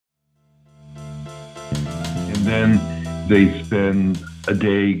then they spend a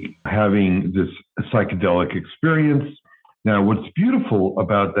day having this psychedelic experience. Now, what's beautiful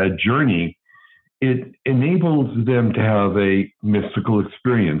about that journey, it enables them to have a mystical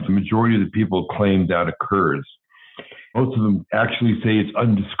experience. The majority of the people claim that occurs. Most of them actually say it's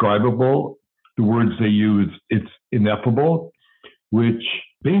undescribable. The words they use, it's ineffable, which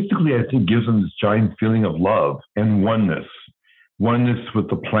basically I think gives them this giant feeling of love and oneness. Oneness with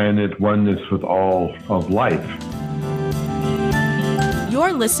the planet, oneness with all of life.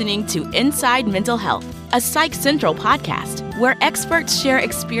 You're listening to Inside Mental Health, a Psych Central podcast where experts share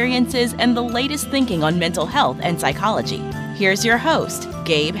experiences and the latest thinking on mental health and psychology. Here's your host,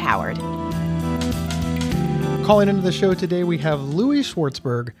 Gabe Howard. Calling into the show today, we have Louis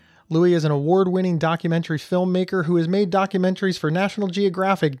Schwartzberg. Louis is an award-winning documentary filmmaker who has made documentaries for National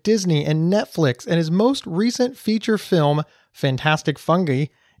Geographic, Disney, and Netflix, and his most recent feature film, Fantastic Fungi,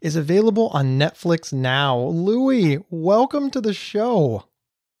 is available on Netflix now. Louis, welcome to the show.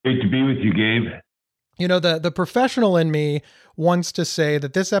 Great to be with you, Gabe. You know, the professional in me wants to say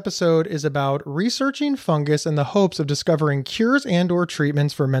that this episode is about researching fungus in the hopes of discovering cures and or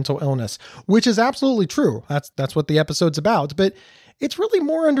treatments for mental illness, which is absolutely true. That's what the episode's about. But it's really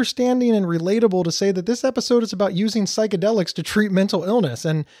more understanding and relatable to say that this episode is about using psychedelics to treat mental illness.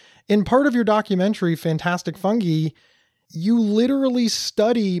 And in part of your documentary, Fantastic Fungi, you literally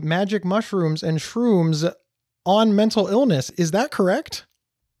study magic mushrooms and shrooms on mental illness. Is that correct?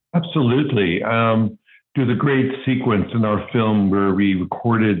 Absolutely. There's a great sequence in our film where we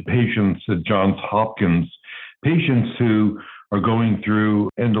recorded patients at Johns Hopkins, patients who are going through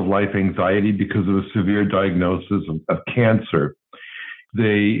end-of-life anxiety because of a severe diagnosis of cancer.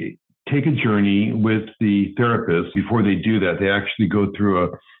 They take a journey with the therapist. Before they do that, they actually go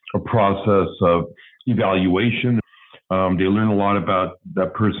through a process of evaluation. They learn a lot about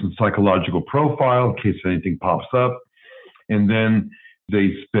that person's psychological profile in case anything pops up. And then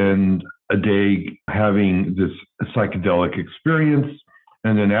they spend a day having this psychedelic experience.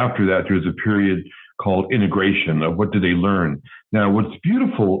 And then after that, there's a period called integration of what do they learn. Now, what's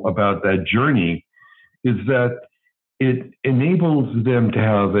beautiful about that journey is that it enables them to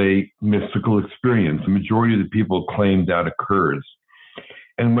have a mystical experience. The majority of the people claim that occurs.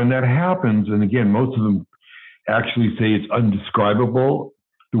 And when that happens, and again, most of them actually say it's undescribable.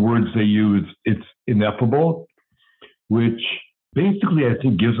 The words they use, it's ineffable, which basically I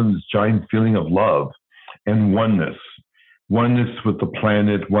think gives them this giant feeling of love and oneness. Oneness with the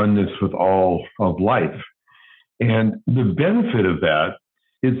planet, oneness with all of life. And the benefit of that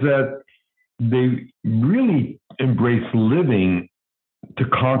is that they really embrace living to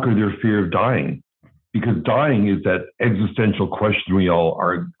conquer their fear of dying, because dying is that existential question we all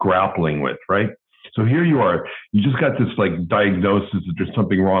are grappling with, right? So here you are, you just got this like diagnosis that there's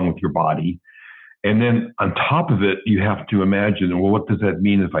something wrong with your body. And then on top of it, you have to imagine, well, what does that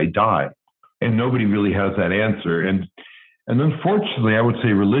mean if I die? And nobody really has that answer. And unfortunately, I would say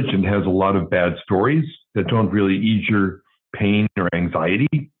religion has a lot of bad stories that don't really ease your pain or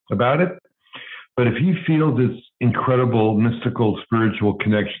anxiety about it. But if you feel this incredible mystical spiritual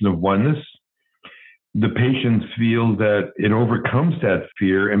connection of oneness, the patients feel that it overcomes that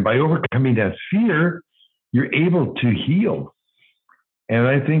fear. And by overcoming that fear, you're able to heal. And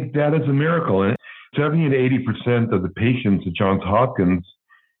I think that is a miracle. And 70 to 80% of the patients at Johns Hopkins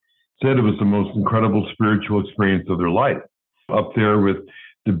said it was the most incredible spiritual experience of their life. Up there with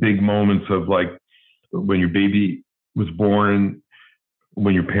the big moments of like when your baby was born,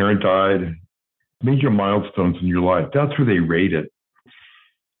 when your parent died, major milestones in your life. That's where they rate it.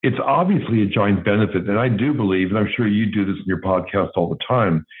 It's obviously a giant benefit. And I do believe, and I'm sure you do this in your podcast all the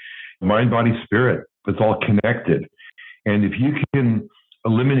time, mind, body, spirit, it's all connected. And if you can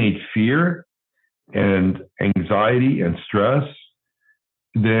eliminate fear and anxiety and stress,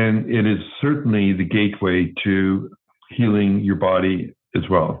 then it is certainly the gateway to healing your body as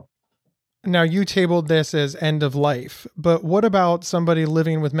well. Now, you tabled this as end of life, but what about somebody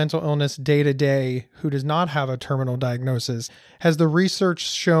living with mental illness day to day who does not have a terminal diagnosis? Has the research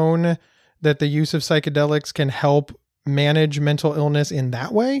shown that the use of psychedelics can help manage mental illness in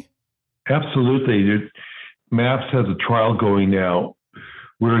that way? Absolutely. MAPS has a trial going now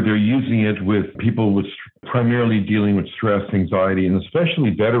where they're using it with people with primarily dealing with stress, anxiety, and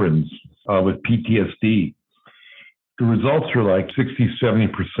especially veterans with PTSD. The results are like 60,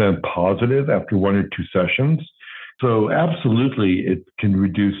 70% positive after 1 or 2 sessions. So absolutely, it can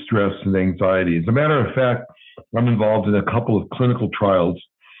reduce stress and anxiety. As a matter of fact, I'm involved in a couple of clinical trials,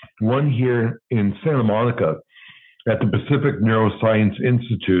 one here in Santa Monica at the Pacific Neuroscience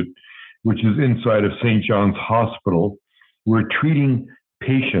Institute, which is inside of St. John's Hospital. We're treating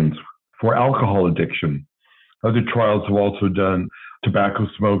patients for alcohol addiction. Other trials have also done tobacco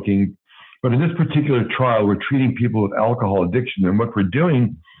smoking. But in this particular trial, we're treating people with alcohol addiction. And what we're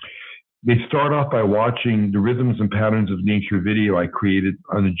doing, they start off by watching the rhythms and patterns of nature video I created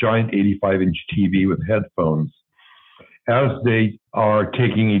on a giant 85-inch TV with headphones as they are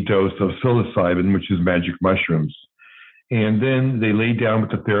taking a dose of psilocybin, which is magic mushrooms. And then they lay down with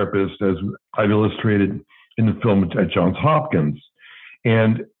the therapist, as I've illustrated in the film at Johns Hopkins.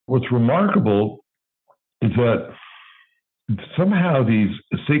 And what's remarkable is that somehow these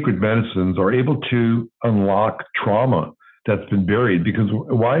sacred medicines are able to unlock trauma that's been buried. Because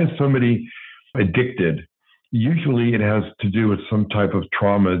why is somebody addicted? Usually it has to do with some type of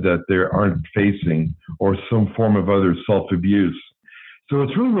trauma that they aren't facing or some form of other self-abuse. So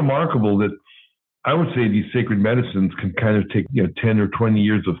it's really remarkable that I would say these sacred medicines can kind of take 10 or 20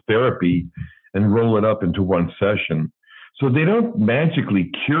 years of therapy and roll it up into one session. So they don't magically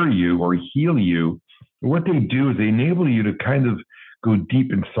cure you or heal you. What they do is they enable you to kind of go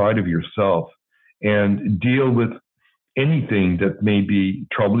deep inside of yourself and deal with anything that may be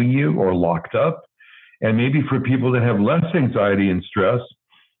troubling you or locked up. And maybe for people that have less anxiety and stress,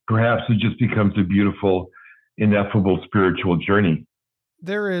 perhaps it just becomes a beautiful, ineffable spiritual journey.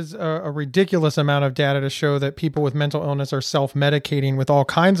 There is a ridiculous amount of data to show that people with mental illness are self-medicating with all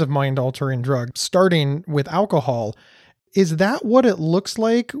kinds of mind-altering drugs, starting with alcohol. Is that what it looks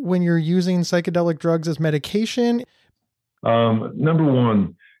like when you're using psychedelic drugs as medication? Number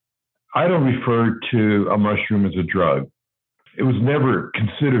one, I don't refer to a mushroom as a drug. It was never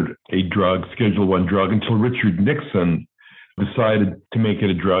considered a drug, Schedule I drug, until Richard Nixon decided to make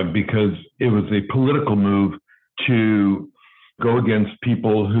it a drug because it was a political move to go against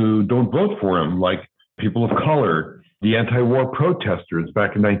people who don't vote for him, like people of color, the anti-war protesters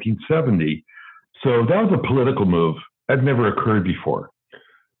back in 1970. So that was a political move. That never occurred before.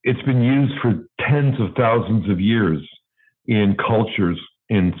 It's been used for tens of thousands of years in cultures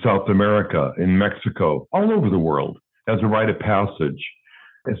in South America, in Mexico, all over the world as a rite of passage.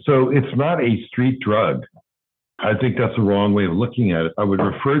 And so it's not a street drug. I think that's the wrong way of looking at it. I would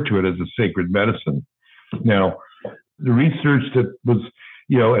refer to it as a sacred medicine. Now, the research that was,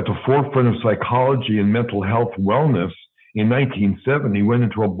 at the forefront of psychology and mental health wellness in 1970 went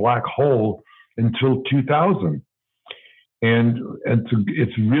into a black hole until 2000. And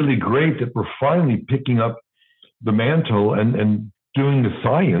it's really great that we're finally picking up the mantle and doing the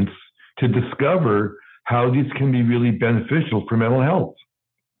science to discover how these can be really beneficial for mental health.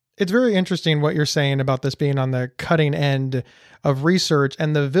 It's very interesting what you're saying about this being on the cutting end of research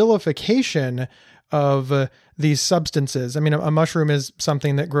and the vilification of these substances. I mean, a mushroom is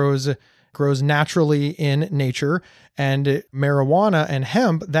something that grows naturally in nature, and marijuana and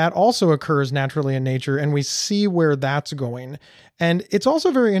hemp, that also occurs naturally in nature, and we see where that's going. And it's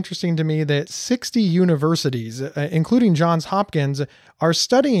also very interesting to me that 60 universities, including Johns Hopkins, are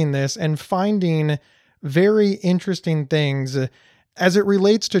studying this and finding very interesting things as it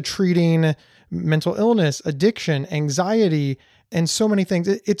relates to treating mental illness, addiction, anxiety, and so many things.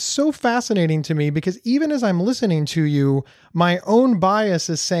 It's so fascinating to me because even as I'm listening to you, my own bias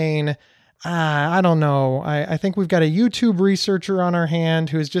is saying, I don't know. I think we've got a YouTube researcher on our hand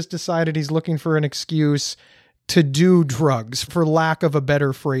who has just decided he's looking for an excuse to do drugs, for lack of a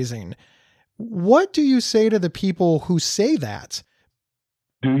better phrasing. What do you say to the people who say that?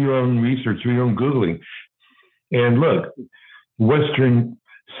 Do your own research, do your own Googling. And look, Western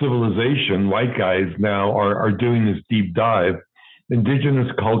civilization, white guys now are doing this deep dive. Indigenous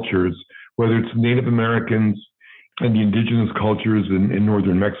cultures, whether it's Native Americans and the indigenous cultures in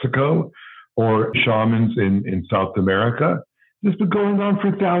northern Mexico or shamans in South America, this has been going on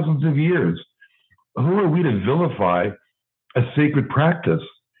for thousands of years. Who are we to vilify a sacred practice?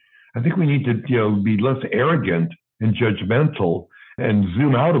 I think we need to be less arrogant and judgmental and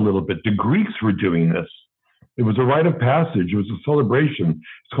zoom out a little bit. The Greeks were doing this. It was a rite of passage. It was a celebration.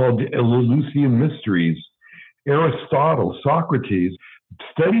 It's called the Eleusinian Mysteries. Aristotle, Socrates,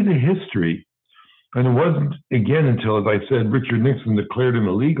 study the history. And it wasn't, again, until, as I said, Richard Nixon declared him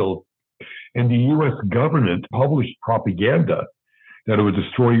illegal, and the U.S. government published propaganda that it would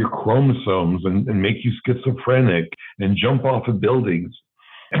destroy your chromosomes and make you schizophrenic and jump off of buildings.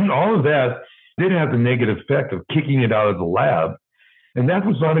 And all of that did have the negative effect of kicking it out of the lab. And that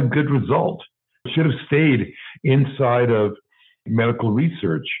was not a good result. It should have stayed inside of medical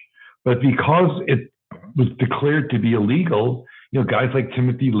research. But because it was declared to be illegal, guys like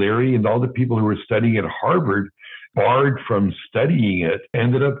Timothy Leary and all the people who were studying at Harvard, barred from studying it,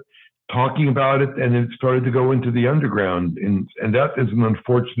 ended up talking about it, and it started to go into the underground. And that is an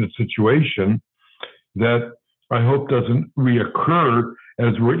unfortunate situation that I hope doesn't reoccur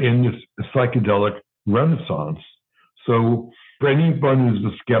as we're in this psychedelic renaissance. So for anyone who's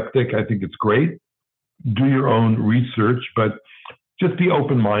a skeptic, I think it's great. Do your own research, but just be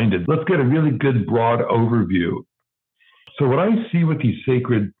open-minded. Let's get a really good broad overview. So what I see with these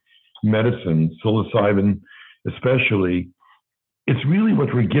sacred medicines, psilocybin especially, it's really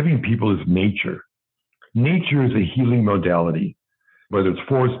what we're giving people is nature. Nature is a healing modality, whether it's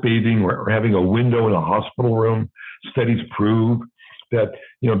forest bathing or having a window in a hospital room. Studies prove that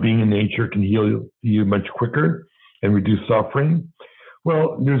being in nature can heal you much quicker and reduce suffering.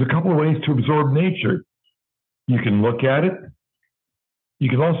 Well, there's a couple of ways to absorb nature. You can look at it. You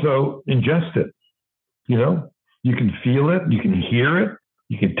can also ingest it. You can feel it. You can hear it.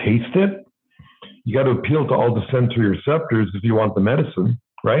 You can taste it. You got to appeal to all the sensory receptors if you want the medicine,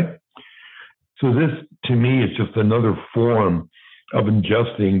 right? So this, to me, is just another form of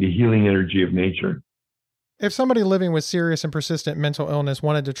ingesting the healing energy of nature. If somebody living with serious and persistent mental illness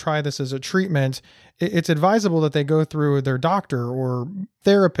wanted to try this as a treatment, it's advisable that they go through their doctor or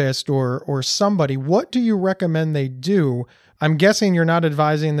therapist or somebody. What do you recommend they do? I'm guessing you're not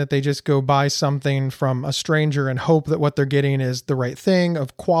advising that they just go buy something from a stranger and hope that what they're getting is the right thing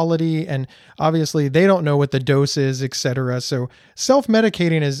of quality. And obviously they don't know what the dose is, et cetera. So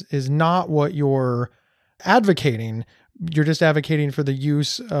self-medicating is not what you're advocating. You're just advocating for the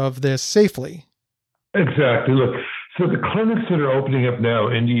use of this safely. Exactly. Look, so the clinics that are opening up now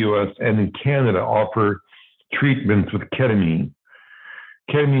in the U.S. and in Canada offer treatments with ketamine.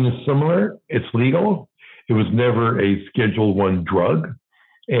 Ketamine is similar. It's legal. It was never a Schedule I drug.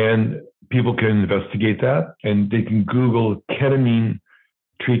 And people can investigate that. And they can Google ketamine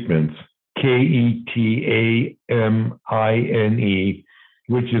treatments, Ketamine,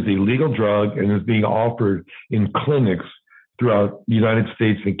 which is a legal drug and is being offered in clinics throughout the United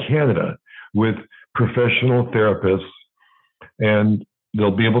States and Canada with professional therapists, and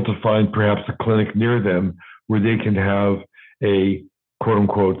they'll be able to find perhaps a clinic near them where they can have a quote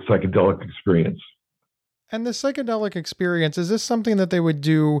unquote psychedelic experience. And the psychedelic experience, is this something that they would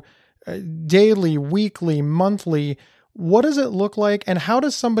do daily, weekly, monthly? What does it look like? And how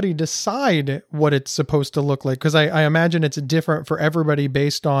does somebody decide what it's supposed to look like? Because I imagine it's different for everybody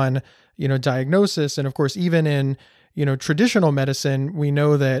based on, diagnosis. And of course, even in, traditional medicine, we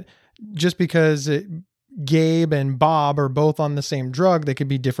know that just because Gabe and Bob are both on the same drug, they could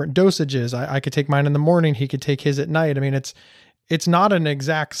be different dosages. I could take mine in the morning. He could take his at night. I mean, it's not an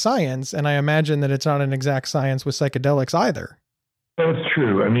exact science. And I imagine that it's not an exact science with psychedelics either. That's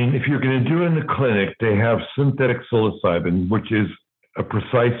true. I mean, if you're going to do it in the clinic, they have synthetic psilocybin, which is a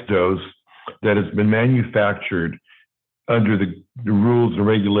precise dose that has been manufactured under the rules and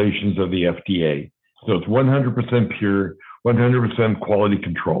regulations of the FDA. So it's 100% pure, 100% quality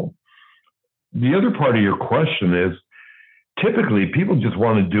control. The other part of your question is, typically people just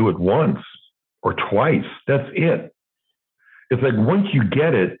want to do it once or twice. That's it. It's like once you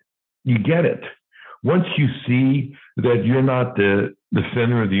get it, you get it. Once you see that you're not the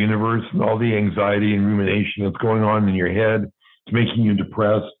center of the universe and all the anxiety and rumination that's going on in your head, it's making you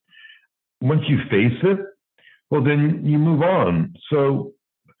depressed. Once you face it, well, then you move on. So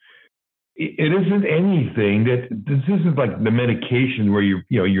it isn't anything this isn't like the medication where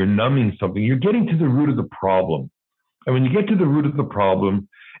you're numbing something. You're getting to the root of the problem. And when you get to the root of the problem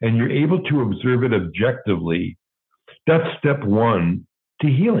and you're able to observe it objectively, that's step one to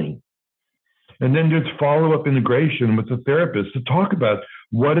healing. And then there's follow-up integration with the therapist to talk about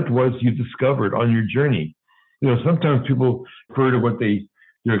what it was you discovered on your journey. Sometimes people refer to what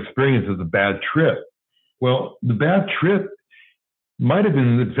their experience as a bad trip. Well, the bad trip might have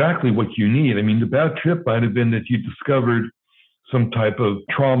been exactly what you need. I mean, the bad trip might have been that you discovered some type of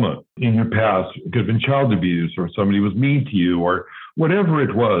trauma in your past. It could have been child abuse or somebody was mean to you or whatever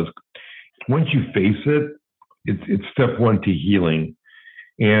it was. Once you face it, it's step one to healing.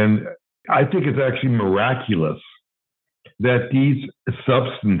 And I think it's actually miraculous that these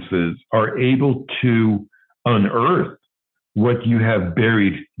substances are able to unearth what you have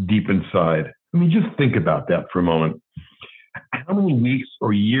buried deep inside. I mean, just think about that for a moment. How many weeks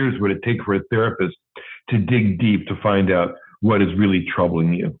or years would it take for a therapist to dig deep to find out what is really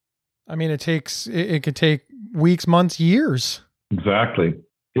troubling you? I mean, it could take weeks, months, years. Exactly.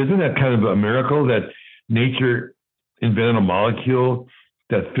 Isn't that kind of a miracle that nature invented a molecule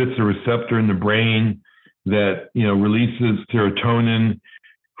that fits a receptor in the brain that, releases serotonin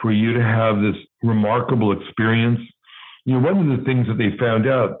for you to have this remarkable experience? One of the things that they found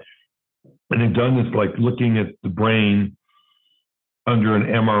out, and they've done this like looking at the brain under an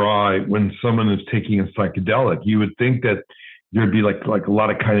MRI when someone is taking a psychedelic, you would think that there'd be like a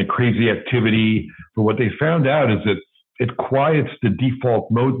lot of kind of crazy activity. But what they found out is that it quiets the default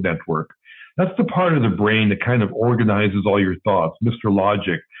mode network. That's the part of the brain that kind of organizes all your thoughts. Mr.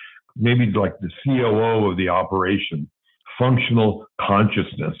 Logic, maybe like the COO of the operation, functional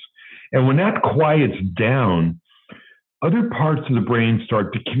consciousness. And when that quiets down, other parts of the brain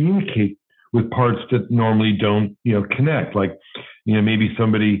start to communicate with parts that normally don't, connect. Like, maybe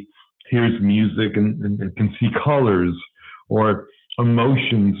somebody hears music and can see colors, or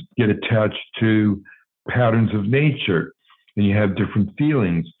emotions get attached to patterns of nature, and you have different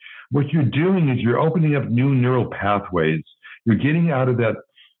feelings. What you're doing is you're opening up new neural pathways. You're getting out of that,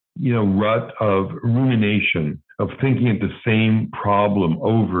 rut of rumination, of thinking of the same problem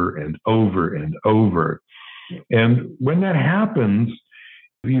over and over and over. And when that happens,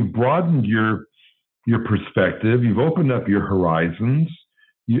 you've broadened your perspective, you've opened up your horizons,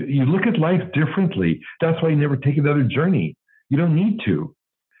 you look at life differently. That's why you never take another journey. You don't need to.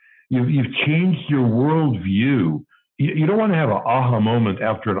 You've changed your worldview. You don't want to have an aha moment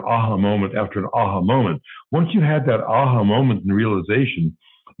after an aha moment after an aha moment. Once you had that aha moment and realization,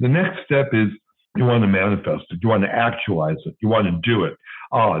 the next step is you want to manifest it. You want to actualize it. You want to do it.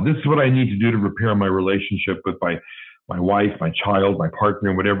 This is what I need to do to repair my relationship with my wife, my child, my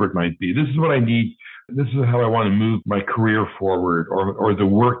partner, whatever it might be. This is what I need. This is how I want to move my career forward, or the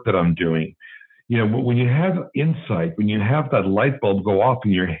work that I'm doing. When you have insight, when you have that light bulb go off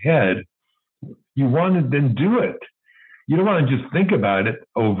in your head, you want to then do it. You don't want to just think about it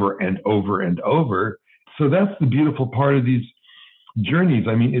over and over and over. So that's the beautiful part of these journeys.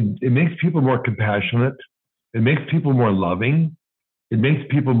 I mean, it makes people more compassionate. It makes people more loving. It makes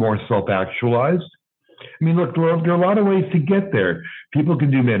people more self-actualized. I mean, look, there are a lot of ways to get there. People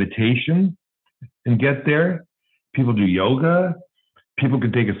can do meditation and get there. People do yoga. People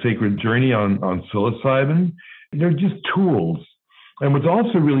can take a sacred journey on psilocybin. They're just tools. And what's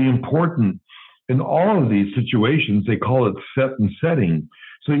also really important in all of these situations, they call it set and setting.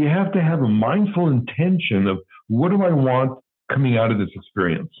 So you have to have a mindful intention of, what do I want coming out of this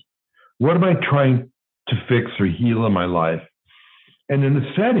experience? What am I trying to fix or heal in my life? And then the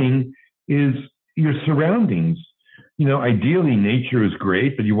setting is your surroundings. Ideally, nature is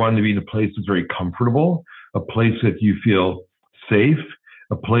great, but you want to be in a place that's very comfortable, a place that you feel safe,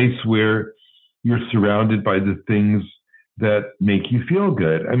 a place where you're surrounded by the things that make you feel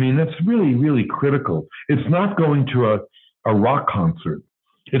good. I mean, that's really, really critical. It's not going to a rock concert.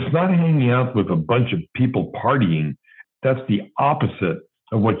 It's not hanging out with a bunch of people partying. That's the opposite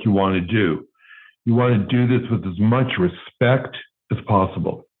of what you want to do. You want to do this with as much respect as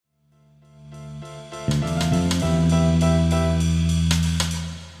possible.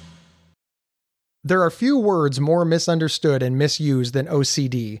 There are few words more misunderstood and misused than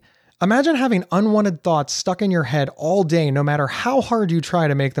OCD. Imagine having unwanted thoughts stuck in your head all day, no matter how hard you try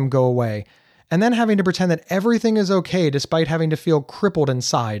to make them go away, and then having to pretend that everything is okay despite having to feel crippled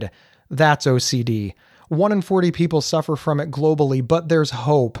inside. That's OCD. 1 in 40 people suffer from it globally, but there's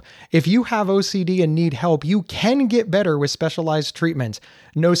hope. If you have OCD and need help, you can get better with specialized treatment.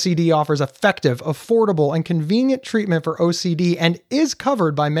 NoCD offers effective, affordable, and convenient treatment for OCD and is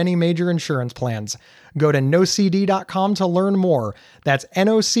covered by many major insurance plans. Go to nocd.com to learn more. That's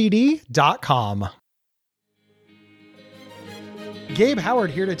nocd.com. Gabe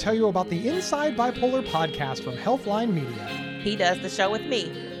Howard here to tell you about the Inside Bipolar podcast from Healthline Media. He does the show with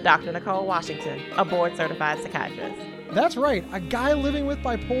me, Dr. Nicole Washington, a board-certified psychiatrist. That's right, a guy living with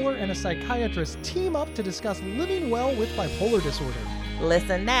bipolar and a psychiatrist team up to discuss living well with bipolar disorder.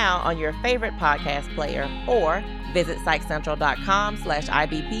 Listen now on your favorite podcast player or visit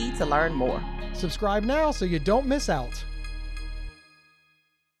psychcentral.com/IBP to learn more. Subscribe now so you don't miss out.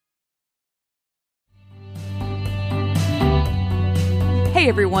 Hey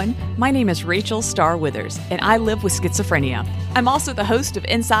everyone, my name is Rachel Starr Withers, and I live with schizophrenia. I'm also the host of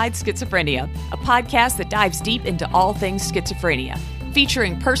Inside Schizophrenia, a podcast that dives deep into all things schizophrenia,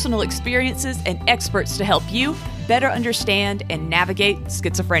 featuring personal experiences and experts to help you better understand and navigate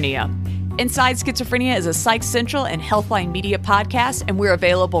schizophrenia. Inside Schizophrenia is a Psych Central and Healthline Media podcast, and we're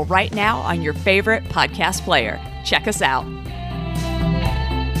available right now on your favorite podcast player. Check us out.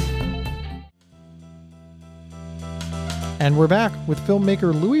 And we're back with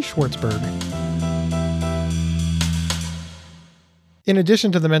filmmaker Louis Schwartzberg. In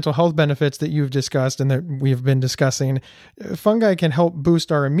addition to the mental health benefits that you've discussed and that we've been discussing, fungi can help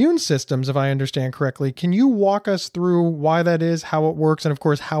boost our immune systems, if I understand correctly. Can you walk us through why that is, how it works, and of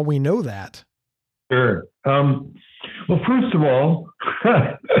course, how we know that? Sure. Well, first of all,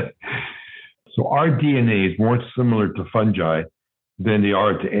 so our DNA is more similar to fungi than they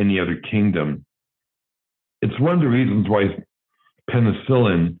are to any other kingdom. It's one of the reasons why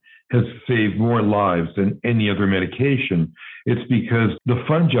penicillin has saved more lives than any other medication. It's because the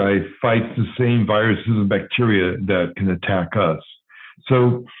fungi fights the same viruses and bacteria that can attack us.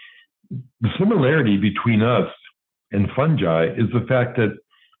 So the similarity between us and fungi is the fact that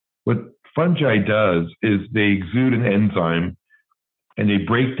what fungi does is they exude an enzyme and they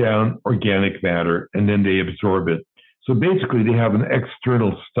break down organic matter and then they absorb it. So basically they have an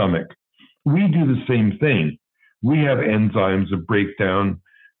external stomach. We do the same thing. We have enzymes that break down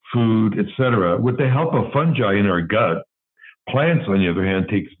food, etc. With the help of fungi in our gut, plants, on the other hand,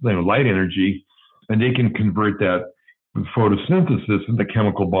 take light energy and they can convert that with photosynthesis into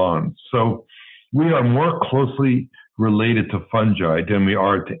chemical bonds. So we are more closely related to fungi than we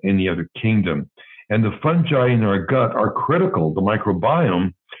are to any other kingdom. And the fungi in our gut are critical, the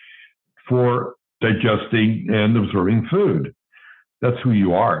microbiome, for digesting and absorbing food. That's who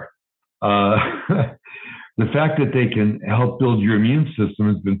you are. The fact that they can help build your immune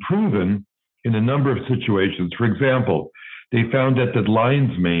system has been proven in a number of situations. For example, they found that the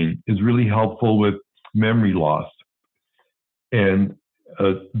lion's mane is really helpful with memory loss and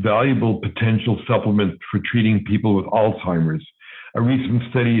a valuable potential supplement for treating people with Alzheimer's. A recent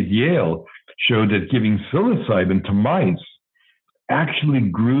study at Yale showed that giving psilocybin to mice actually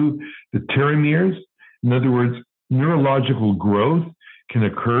grew the telomeres. In other words, neurological growth can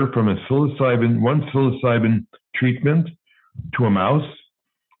occur from one psilocybin treatment to a mouse.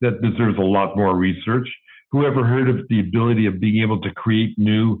 That deserves a lot more research. Who ever heard of the ability of being able to create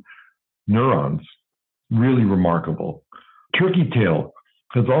new neurons? Really remarkable. Turkey tail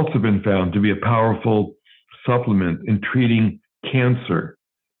has also been found to be a powerful supplement in treating cancer.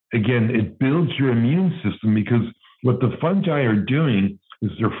 Again, it builds your immune system because what the fungi are doing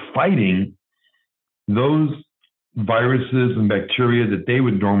is they're fighting those viruses and bacteria that they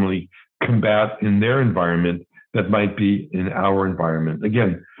would normally combat in their environment that might be in our environment.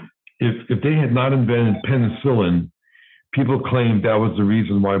 Again, if they had not invented penicillin, people claimed that was the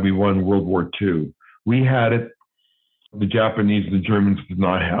reason why we won World War II. We had it. The Japanese and the Germans did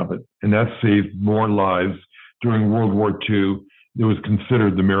not have it. And that saved more lives during World War II. It was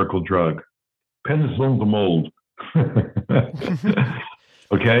considered the miracle drug. Penicillin's a mold.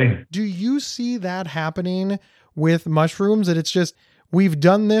 Okay? Do you see that happening with mushrooms? That it's just, we've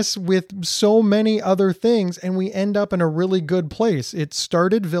done this with so many other things and we end up in a really good place. It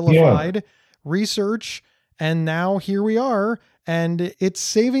started vilified, research, and now here we are, and it's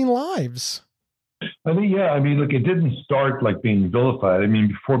saving lives. I mean, look, it didn't start like being vilified. I mean,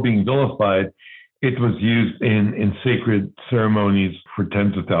 before being vilified, it was used in sacred ceremonies for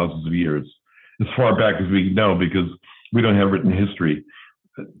tens of thousands of years, as far back as we know, because we don't have written history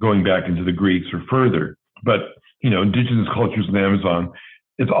going back into the Greeks or further. But, indigenous cultures in the Amazon,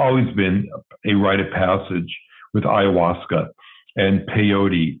 it's always been a rite of passage with ayahuasca and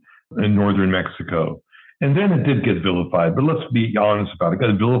peyote in northern Mexico. And then it did get vilified, but let's be honest about it. It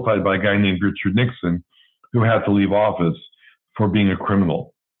got vilified by a guy named Richard Nixon, who had to leave office for being a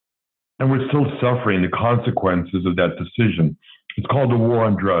criminal. And we're still suffering the consequences of that decision. It's called the war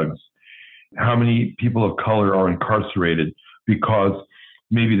on drugs. How many people of color are incarcerated because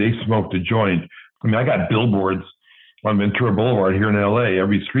maybe they smoked a joint? I mean, I got billboards on Ventura Boulevard here in LA,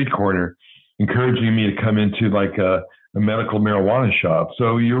 every street corner, encouraging me to come into like a medical marijuana shop.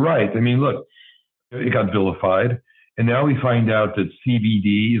 So you're right. I mean, look, it got vilified. And now we find out that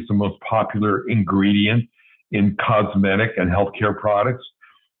CBD is the most popular ingredient in cosmetic and healthcare products.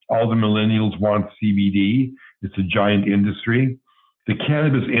 All the millennials want CBD. It's a giant industry. The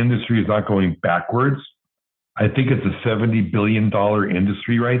cannabis industry is not going backwards. I think it's a $70 billion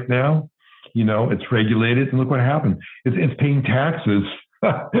industry right now. It's regulated. And look what happened. It's paying taxes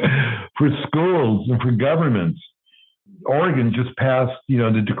for schools and for governments. Oregon just passed, the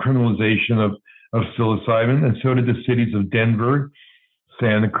decriminalization of psilocybin, and so did the cities of Denver,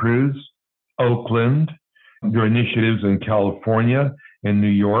 Santa Cruz, Oakland. There are initiatives in California and New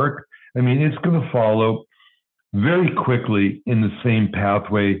York. I mean, it's going to follow very quickly in the same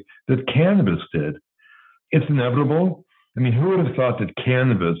pathway that cannabis did. It's inevitable. I mean, who would have thought that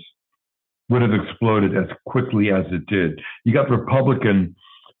cannabis would have exploded as quickly as it did? You got Republican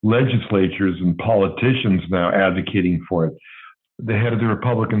legislatures and politicians now advocating for it. The head of the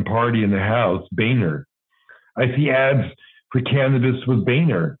Republican Party in the House, Boehner. I see ads for cannabis with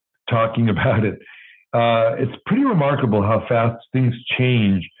Boehner talking about it. It's pretty remarkable how fast things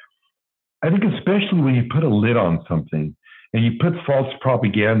change. I think especially when you put a lid on something and you put false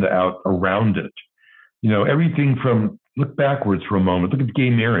propaganda out around it. Everything from, look backwards for a moment, look at gay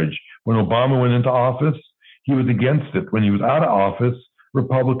marriage. When Obama went into office, he was against it. When he was out of office,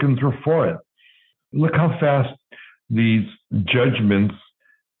 Republicans were for it. Look how fast these judgments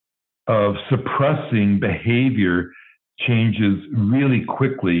of suppressing behavior changes really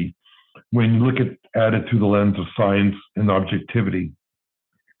quickly when you look at it through the lens of science and objectivity.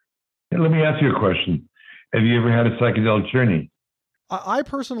 And let me ask you a question. Have you ever had a psychedelic journey? I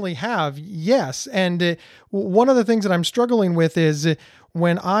personally have, yes. And one of the things that I'm struggling with is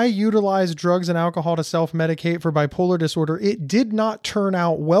when I utilize drugs and alcohol to self-medicate for bipolar disorder, it did not turn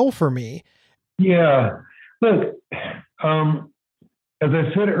out well for me. Yeah. Look, as I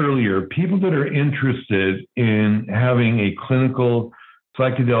said earlier, people that are interested in having a clinical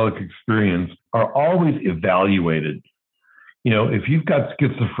psychedelic experience are always evaluated. If you've got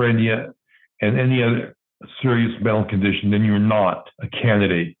schizophrenia and any other serious mental condition, then you're not a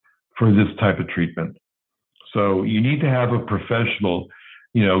candidate for this type of treatment. So you need to have a professional,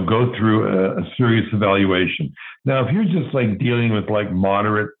 go through a serious evaluation. Now, if you're just like dealing with like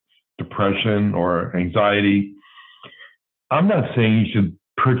moderate depression or anxiety, I'm not saying you should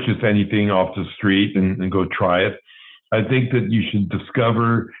purchase anything off the street and go try it. I think that you should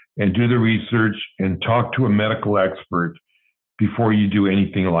discover and do the research and talk to a medical expert before you do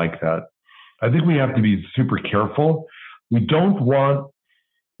anything like that. I think we have to be super careful. We don't want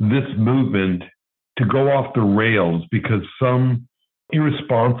this movement to go off the rails because some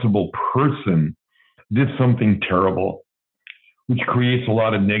irresponsible person did something terrible, which creates a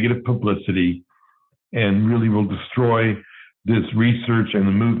lot of negative publicity and really will destroy this research and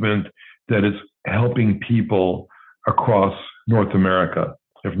the movement that is helping people across North America,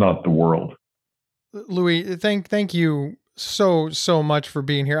 if not the world. Louis, thank you so much for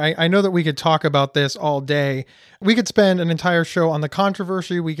being here. I know that we could talk about this all day. We could spend an entire show on the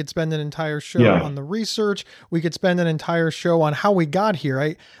controversy. We could spend an entire show on the research. We could spend an entire show on how we got here.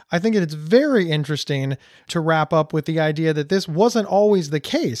 I think it's very interesting to wrap up with the idea that this wasn't always the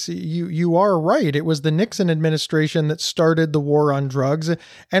case. You are right. It was the Nixon administration that started the war on drugs,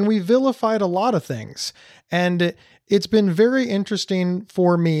 and we vilified a lot of things. And it's been very interesting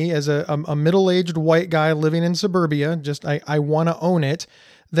for me as a middle-aged white guy living in suburbia, I want to own it,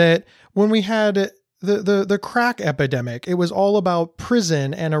 that when we had the crack epidemic, it was all about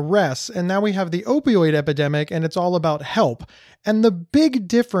prison and arrests, and now we have the opioid epidemic and it's all about help. And the big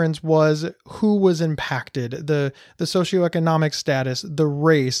difference was who was impacted, the socioeconomic status, the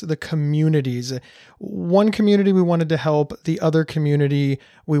race, the communities. One community we wanted to help, the other community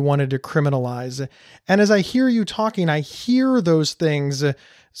we wanted to criminalize. And as I hear you talking, I hear those things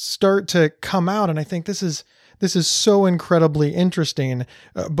start to come out, and I think this is so incredibly interesting.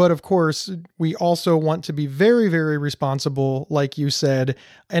 But of course, we also want to be very, very responsible, like you said,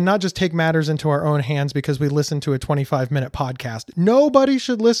 and not just take matters into our own hands because we listen to a 25-minute podcast. Nobody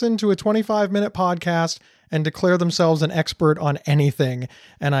should listen to a 25-minute podcast and declare themselves an expert on anything.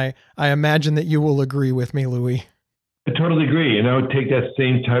 And I imagine that you will agree with me, Louis. I totally agree. And I would take that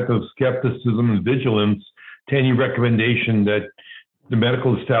same type of skepticism and vigilance to any recommendation that the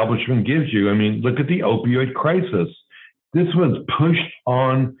medical establishment gives you. I mean, look at the opioid crisis. This was pushed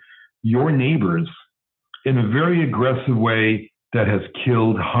on your neighbors in a very aggressive way that has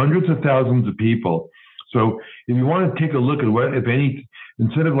killed hundreds of thousands of people. So if you want to take a look at what, if any,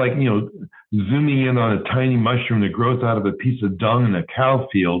 instead of zooming in on a tiny mushroom that grows out of a piece of dung in a cow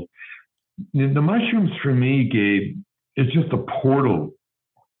field, the mushrooms for me, Gabe, is just a portal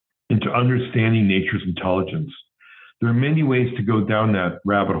into understanding nature's intelligence. There are many ways to go down that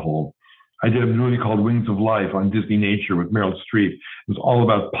rabbit hole. I did a movie called Wings of Life on Disney Nature with Meryl Streep. It was all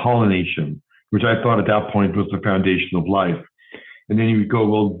about pollination, which I thought at that point was the foundation of life. And then you would go,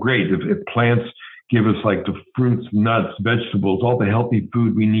 well, great, if plants give us like the fruits, nuts, vegetables, all the healthy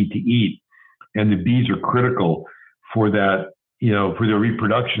food we need to eat, and the bees are critical for that, for their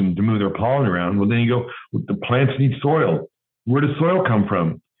reproduction to move their pollen around, well, then you go, well, the plants need soil. Where does soil come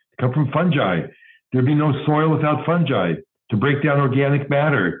from? It comes from fungi. There'd be no soil without fungi to break down organic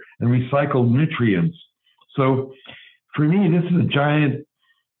matter and recycle nutrients. So for me, this is a giant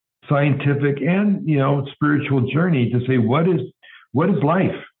scientific and, spiritual journey to say, what is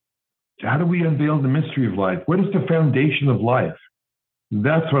life? How do we unveil the mystery of life? What is the foundation of life?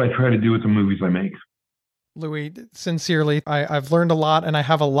 That's what I try to do with the movies I make. Louis, sincerely, I've learned a lot, and I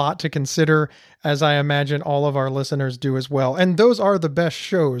have a lot to consider, as I imagine all of our listeners do as well. And those are the best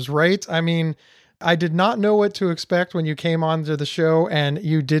shows, right? I mean, I did not know what to expect when you came on to the show, and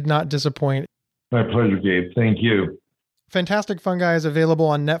you did not disappoint. My pleasure, Gabe. Thank you. Fantastic Fungi is available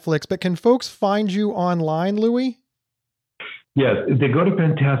on Netflix, but can folks find you online, Louis? Yes, if they go to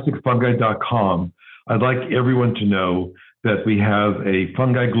fantasticfungi.com, I'd like everyone to know that we have a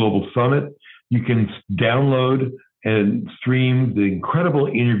Fungi Global Summit. You can download and stream the incredible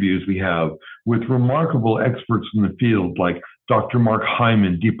interviews we have with remarkable experts in the field like Dr. Mark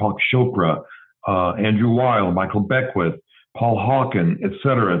Hyman, Deepak Chopra, Andrew Weil, Michael Beckwith, Paul Hawken, et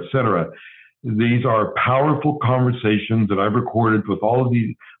cetera, et cetera. These are powerful conversations that I've recorded with all of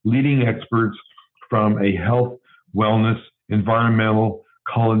these leading experts from a health, wellness, environmental,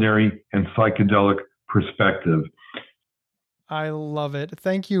 culinary, and psychedelic perspective. I love it.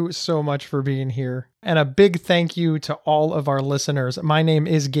 Thank you so much for being here. And a big thank you to all of our listeners. My name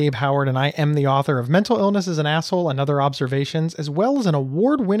is Gabe Howard, and I am the author of Mental Illness is an Asshole and Other Observations, as well as an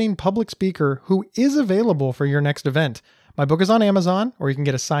award-winning public speaker who is available for your next event. My book is on Amazon, or you can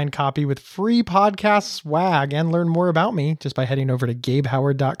get a signed copy with free podcast swag and learn more about me just by heading over to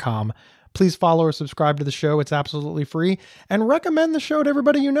GabeHoward.com. Please follow or subscribe to the show. It's absolutely free. And recommend the show to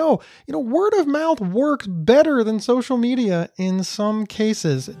everybody you know. Word of mouth works better than social media in some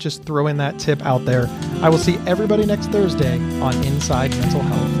cases. Just throwing that tip out there. I will see everybody next Thursday on Inside Mental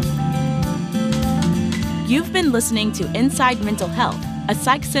Health. You've been listening to Inside Mental Health, a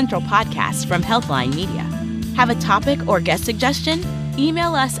Psych Central podcast from Healthline Media. Have a topic or guest suggestion?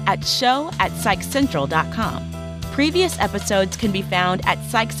 Email us at show@psychcentral.com. Previous episodes can be found at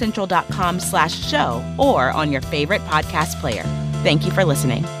psychcentral.com/show or on your favorite podcast player. Thank you for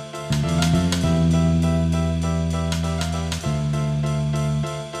listening.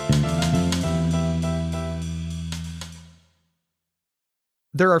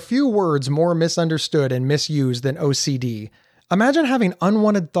 There are few words more misunderstood and misused than OCD. Imagine having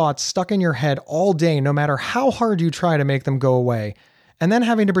unwanted thoughts stuck in your head all day, no matter how hard you try to make them go away, and then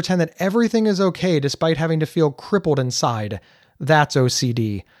having to pretend that everything is okay despite having to feel crippled inside. That's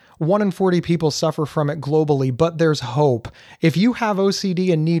OCD. 1 in 40 people suffer from it globally, but there's hope. If you have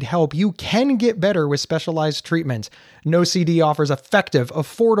OCD and need help, you can get better with specialized treatment. NoCD offers effective,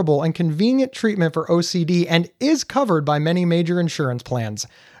 affordable, and convenient treatment for OCD and is covered by many major insurance plans.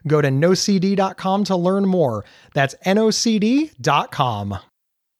 Go to nocd.com to learn more. That's nocd.com.